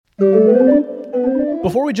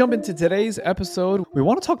Before we jump into today's episode, we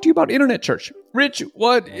want to talk to you about Internet Church. Rich,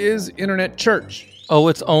 what is Internet Church? Oh,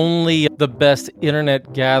 it's only the best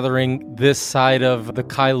internet gathering this side of the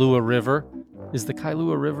Kailua River. Is the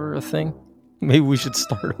Kailua River a thing? Maybe we should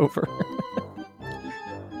start over.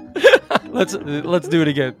 Let's do it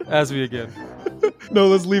again. Ask me again. No,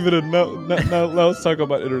 let's leave it in. Now let's talk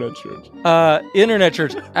about Internet Church. Internet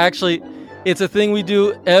Church. Actually, it's a thing we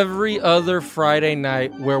do every other Friday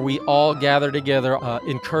night where we all gather together,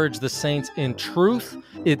 encourage the saints in truth.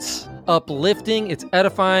 It's uplifting. It's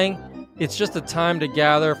edifying. It's just a time to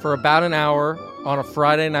gather for about an hour on a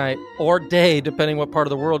Friday night or day, depending what part of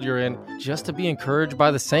the world you're in, just to be encouraged by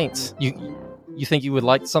the saints. You think you would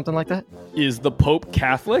like something like that? Is the Pope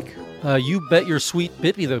Catholic? You bet your sweet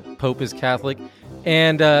bippy the Pope is Catholic.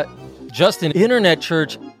 And Justin, Internet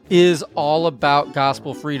Church is all about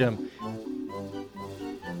gospel freedom.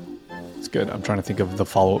 It's good. I'm trying to think of the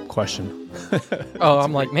follow-up question.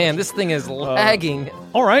 I'm like, man, this thing is lagging.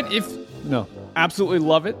 All right. No, absolutely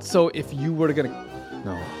love it. So if you were to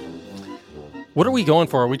no. What are we going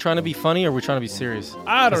for? Are we trying to be funny or are we trying to be serious?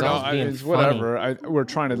 I don't know. It's whatever. We're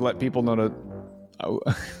trying to let people know to...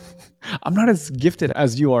 I'm not as gifted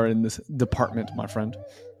as you are in this department, my friend.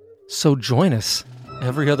 So join us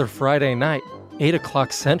every other Friday night, 8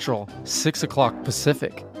 o'clock Central, 6 o'clock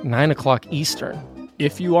Pacific, 9 o'clock Eastern.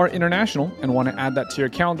 If you are international and want to add that to your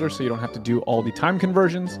calendar so you don't have to do all the time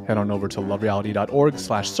conversions, head on over to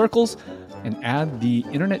lovereality.org/circles and add the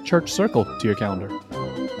Internet Church Circle to your calendar.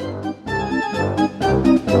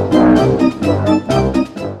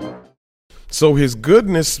 So his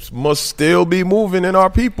goodness must still be moving in our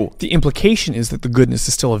people. The implication is that the goodness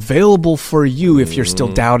is still available for you if you're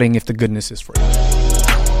still doubting if the goodness is for you.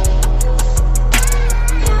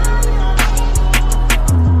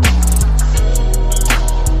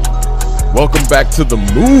 Welcome back to The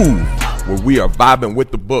Move, where we are vibing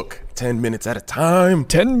with the book 10 minutes at a time.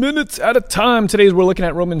 10 minutes at a time. Today we're looking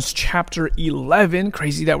at Romans chapter 11.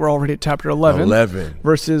 Crazy that we're already at chapter 11.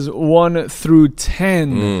 Verses 1 through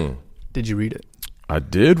 10. Did you read it? I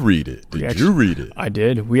did read it. Did you read it? I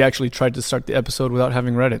did. We actually tried to start the episode without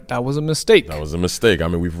having read it. That was a mistake. I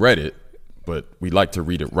mean, we've read it, but we like to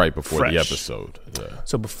read it right before the episode. Yeah.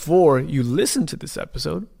 So before you listen to this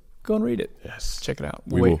episode, go and read it. Yes. Check it out.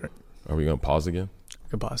 Are we going to pause again? We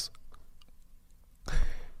can pause.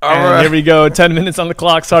 All right. Here we go. 10 minutes on the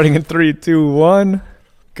clock, starting in 3, 2, 1,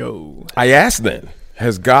 go. I asked then,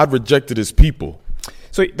 has God rejected his people?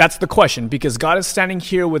 So that's the question, because God is standing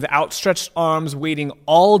here with outstretched arms, waiting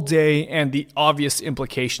all day, and the obvious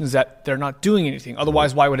implications that they're not doing anything.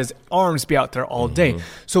 Otherwise, why would his arms be out there all day?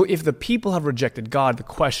 So if the people have rejected God, the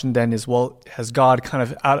question then is, well, has God kind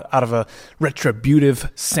of out of a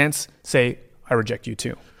retributive sense say, I reject you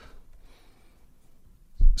too?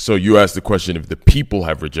 So you asked the question if the people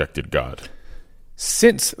have rejected God.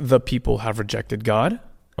 Since the people have rejected God,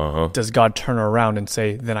 does God turn around and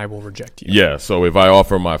say, then I will reject you? Yeah, so if I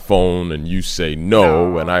offer my phone and you say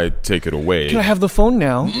no and I take it away. Can I have the phone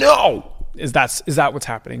now? No! Is that what's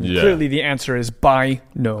happening? Yeah. Clearly the answer is by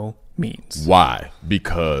no means. Why?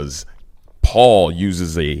 Because Paul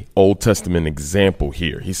uses a Old Testament example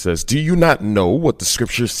here. He says, do you not know what the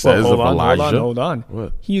scripture says of Elijah? Hold on.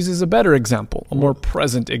 What? He uses a better example, a more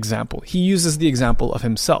present example. He uses the example of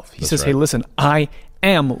himself. He says, hey, listen, I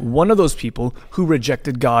am one of those people who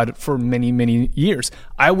rejected God for many, many years.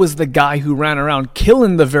 I was the guy who ran around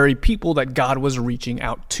killing the very people that God was reaching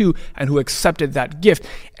out to and who accepted that gift.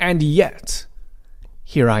 And yet,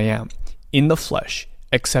 here I am in the flesh,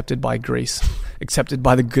 accepted by grace, accepted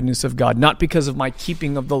by the goodness of God, not because of my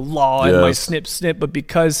keeping of the law and my snip, but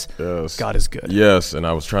because God is good. Yes, and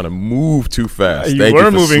I was trying to move too fast. You Thank were you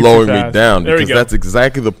for moving slowing too me fast. down, There we because go. that's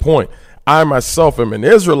exactly the point. I myself am an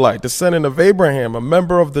Israelite, descendant of Abraham, a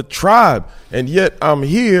member of the tribe, and yet I'm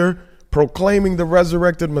here proclaiming the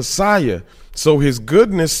resurrected Messiah. So his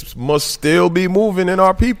goodness must still be moving in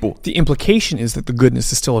our people. The implication is that the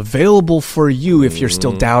goodness is still available for you if you're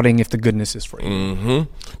still doubting if the goodness is for you.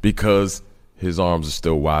 Because his arms are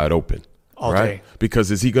still wide open. All day.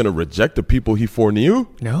 Because is he going to reject the people he foreknew?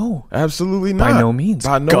 No. Absolutely not. By no means.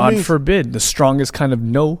 God forbid. The strongest kind of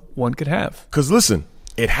no one could have. Because listen,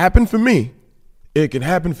 it happened for me. It can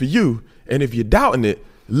happen for you. And if you're doubting it,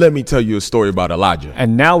 let me tell you a story about Elijah.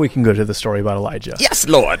 And now we can go to the story about Elijah. Yes,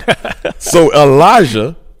 Lord. So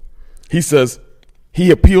Elijah, he says,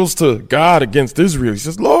 he appeals to God against Israel. He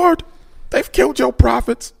says, Lord, they've killed your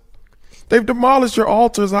prophets. They've demolished your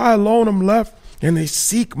altars. I alone am left, and they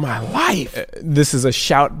seek my life. This is a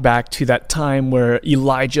shout back to that time where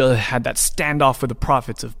Elijah had that standoff with the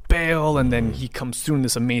prophets of Baal Baal, and then he comes through in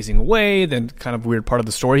this amazing way. Then kind of weird part of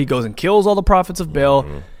the story, he goes and kills all the prophets of Baal.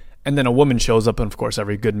 And then a woman shows up, and of course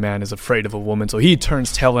every good man is afraid of a woman, so he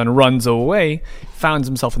turns tail and runs away, finds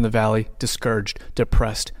himself in the valley, discouraged,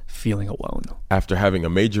 depressed, feeling alone. After having a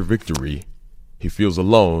major victory, he feels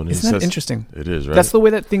alone. Isn't that interesting? It is, right? That's the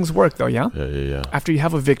way that things work, though, yeah? Yeah. After you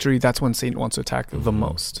have a victory, that's when Satan wants to attack the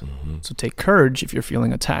most. So take courage if you're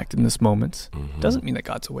feeling attacked in this moment. Doesn't mean that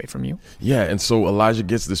God's away from you. Yeah, and so Elijah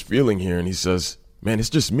gets this feeling here, and he says, man,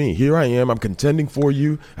 it's just me. Here I am. I'm contending for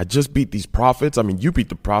you. I just beat these prophets. I mean, you beat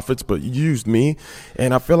the prophets, but you used me.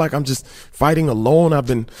 And I feel like I'm just fighting alone. I've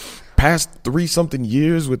been past 3-something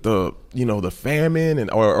years with the famine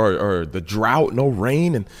and or the drought, no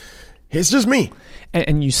rain. And it's just me.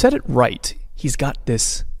 And you said it right. He's got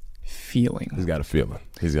this feeling. He's got a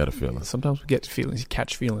feeling. Sometimes we get feelings. You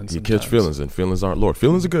catch feelings. You catch feelings, and feelings aren't Lord.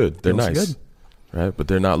 Feelings are good. They're nice. Right? But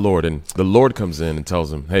they're not Lord. And the Lord comes in and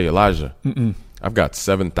tells him, hey, Elijah, I've got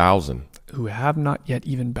 7,000 who have not yet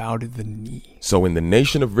even bowed the knee. So in the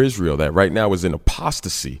nation of Israel that right now is in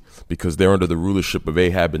apostasy because they're under the rulership of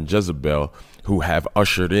Ahab and Jezebel, who have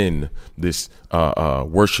ushered in this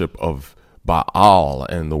worship of Baal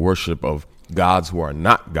and the worship of gods who are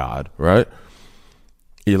not God, right?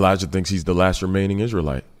 Elijah thinks he's the last remaining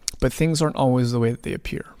Israelite. But things aren't always the way that they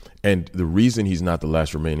appear. And the reason he's not the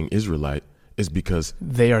last remaining Israelite is because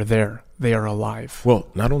they are there. They are alive. Well,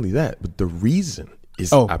 not only that, but the reason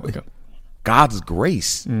is God's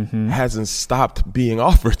grace hasn't stopped being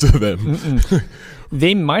offered to them.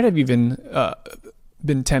 They might have even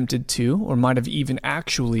been tempted to, or might have even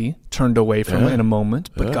actually turned away from it in a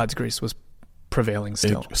moment, but God's grace was prevailing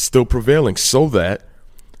still. It's still prevailing, so that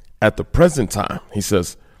at the present time, he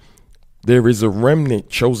says, there is a remnant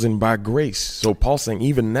chosen by grace. So Paul's saying,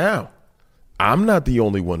 even now, I'm not the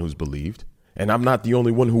only one who's believed. And I'm not the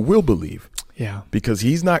only one who will believe. Yeah. Because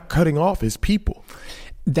he's not cutting off his people.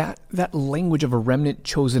 That language of a remnant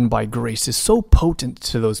chosen by grace is so potent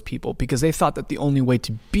to those people because they thought that the only way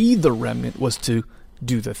to be the remnant was to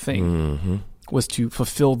do the thing, was to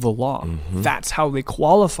fulfill the law. That's how they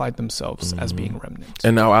qualified themselves as being remnant.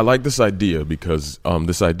 And now I like this idea because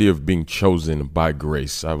this idea of being chosen by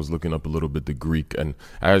grace, I was looking up a little bit the Greek, and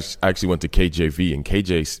I actually went to KJV, and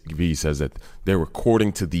KJV says that they're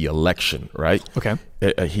according to the election, right? Okay.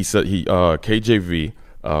 He said, KJV,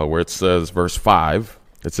 where it says verse 5,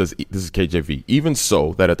 it says, this is KJV, even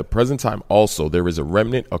so that at the present time also there is a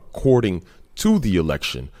remnant according to the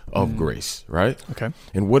election of grace, right? Okay.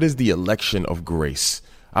 And what is the election of grace?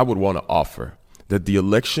 I would want to offer that the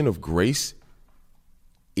election of grace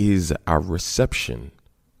is our reception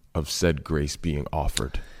of said grace being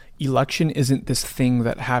offered. Election isn't this thing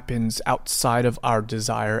that happens outside of our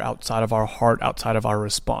desire, outside of our heart, outside of our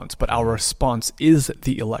response, but our response is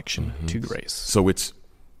the election to grace. So it's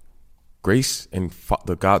grace, and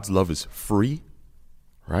the God's love is free,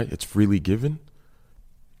 right? It's freely given.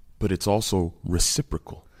 But it's also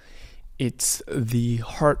reciprocal. It's the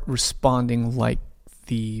heart responding like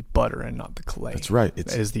the butter and not the clay. That's right.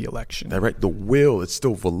 That is the election. That's right. The will, it's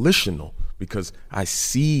still volitional because I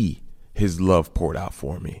see his love poured out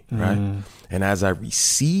for me, right? And as I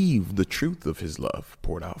receive the truth of his love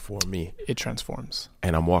poured out for me, it transforms.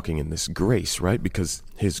 And I'm walking in this grace, right? Because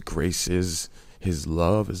his grace is his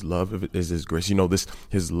love is his grace. You know,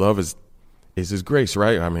 his love is his grace,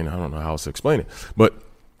 right? I mean, I don't know how else to explain it, but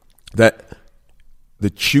that the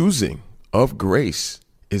choosing of grace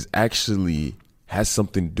has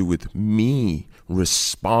something to do with me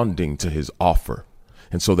responding to his offer.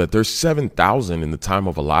 And so that there's 7,000 in the time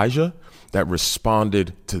of Elijah that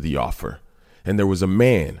responded to the offer. And there was a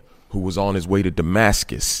man who was on his way to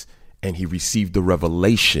Damascus, and he received the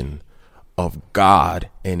revelation of God,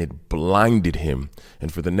 and it blinded him.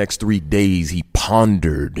 And for the next 3 days, he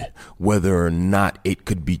pondered whether or not it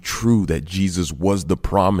could be true that Jesus was the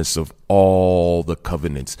promise of all the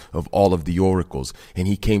covenants, of all of the oracles. And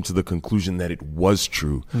he came to the conclusion that it was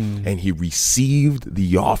true. And he received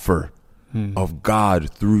the offer of God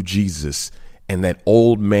through Jesus. And that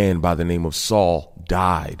old man by the name of Saul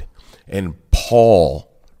died. And Paul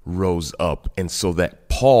rose up. And so that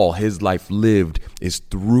Paul, his life lived is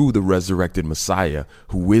through the resurrected Messiah,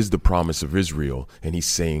 who is the promise of Israel. And he's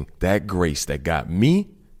saying that grace that got me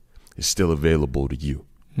is still available to you.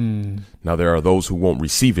 Now, there are those who won't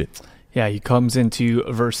receive it. Yeah, he comes into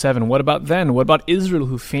verse 7. What about then? What about Israel,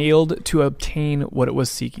 who failed to obtain what it was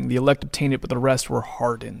seeking? The elect obtained it, but the rest were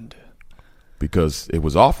hardened. Because it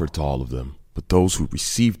was offered to all of them. But those who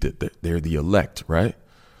received it, they're the elect, right?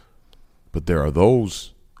 But there are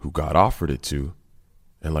those who God offered it to.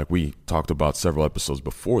 And like we talked about several episodes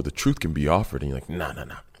before, the truth can be offered. And you're like,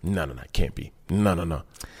 no, it can't be. No.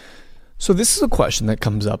 So this is a question that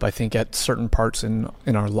comes up, I think, at certain parts in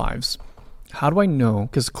our lives. How do I know?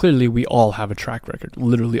 Because clearly we all have a track record.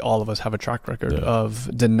 Literally all of us have a track record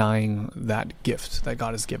of denying that gift that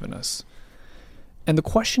God has given us. And the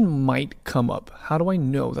question might come up, how do I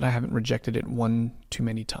know that I haven't rejected it one too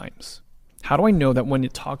many times? How do I know that when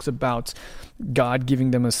it talks about God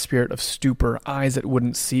giving them a spirit of stupor, eyes that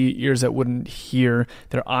wouldn't see, ears that wouldn't hear,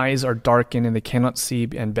 their eyes are darkened and they cannot see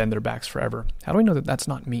and bend their backs forever? How do I know that that's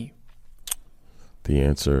not me? The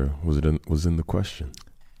answer was in the question.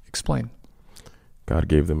 Explain. God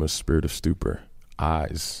gave them a spirit of stupor,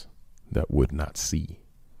 eyes that would not see.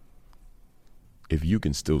 If you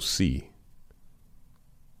can still see,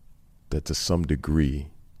 that to some degree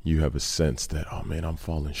you have a sense that, oh man, I'm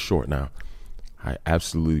falling short. Now, I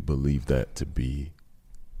absolutely believe that to be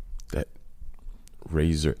that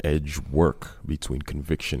razor edge work between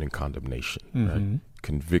conviction and condemnation. Right?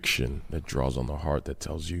 Conviction that draws on the heart, that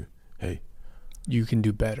tells you, hey, you can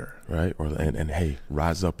do better, right? And hey,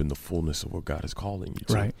 rise up in the fullness of what God is calling you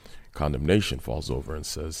to. Right. Condemnation falls over and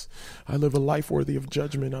says, I live a life worthy of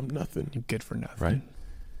judgment. I'm nothing. You're good for nothing. Right?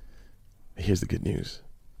 Here's the good news.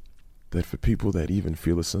 That for people that even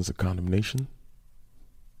feel a sense of condemnation,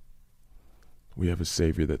 we have a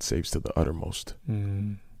Savior that saves to the uttermost.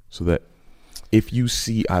 So that if you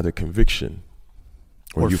see either conviction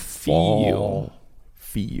or you feel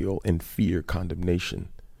and fear condemnation,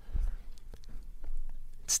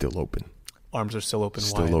 it's still open. Arms are still open.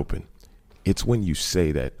 Still wide. open. It's when you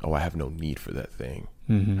say that, oh, I have no need for that thing.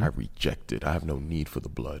 I reject it. I have no need for the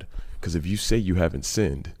blood. Because if you say you haven't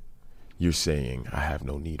sinned, you're saying, I have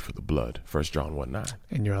no need for the blood. 1 John 1:9.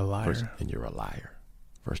 And you're a liar. And you're a liar.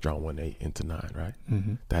 1 John 1:8 into 9, right?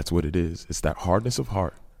 That's what it is. It's that hardness of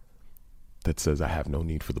heart that says, I have no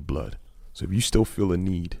need for the blood. So if you still feel a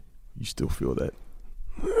need, you still feel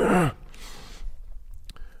that,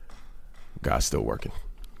 God's still working.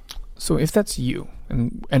 So if that's you,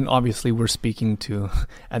 and obviously we're speaking to,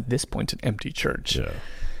 at this point, an empty church. Yeah.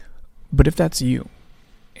 But if that's you,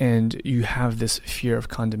 and you have this fear of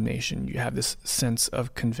condemnation, you have this sense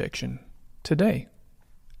of conviction, today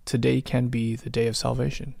can be the day of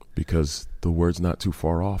salvation. Because the word's not too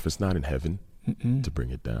far off. It's not in heaven to bring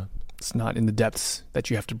it down. It's not in the depths that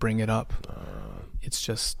you have to bring it up. It's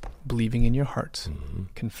just believing in your heart,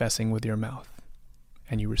 confessing with your mouth,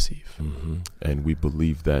 and you receive. And we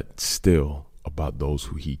believe that still about those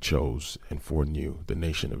who he chose and foreknew, the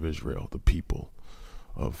nation of Israel, the people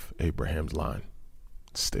of Abraham's line.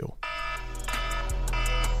 Still.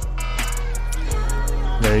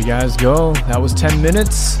 There you guys go. That was 10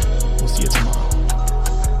 minutes. We'll see you tomorrow.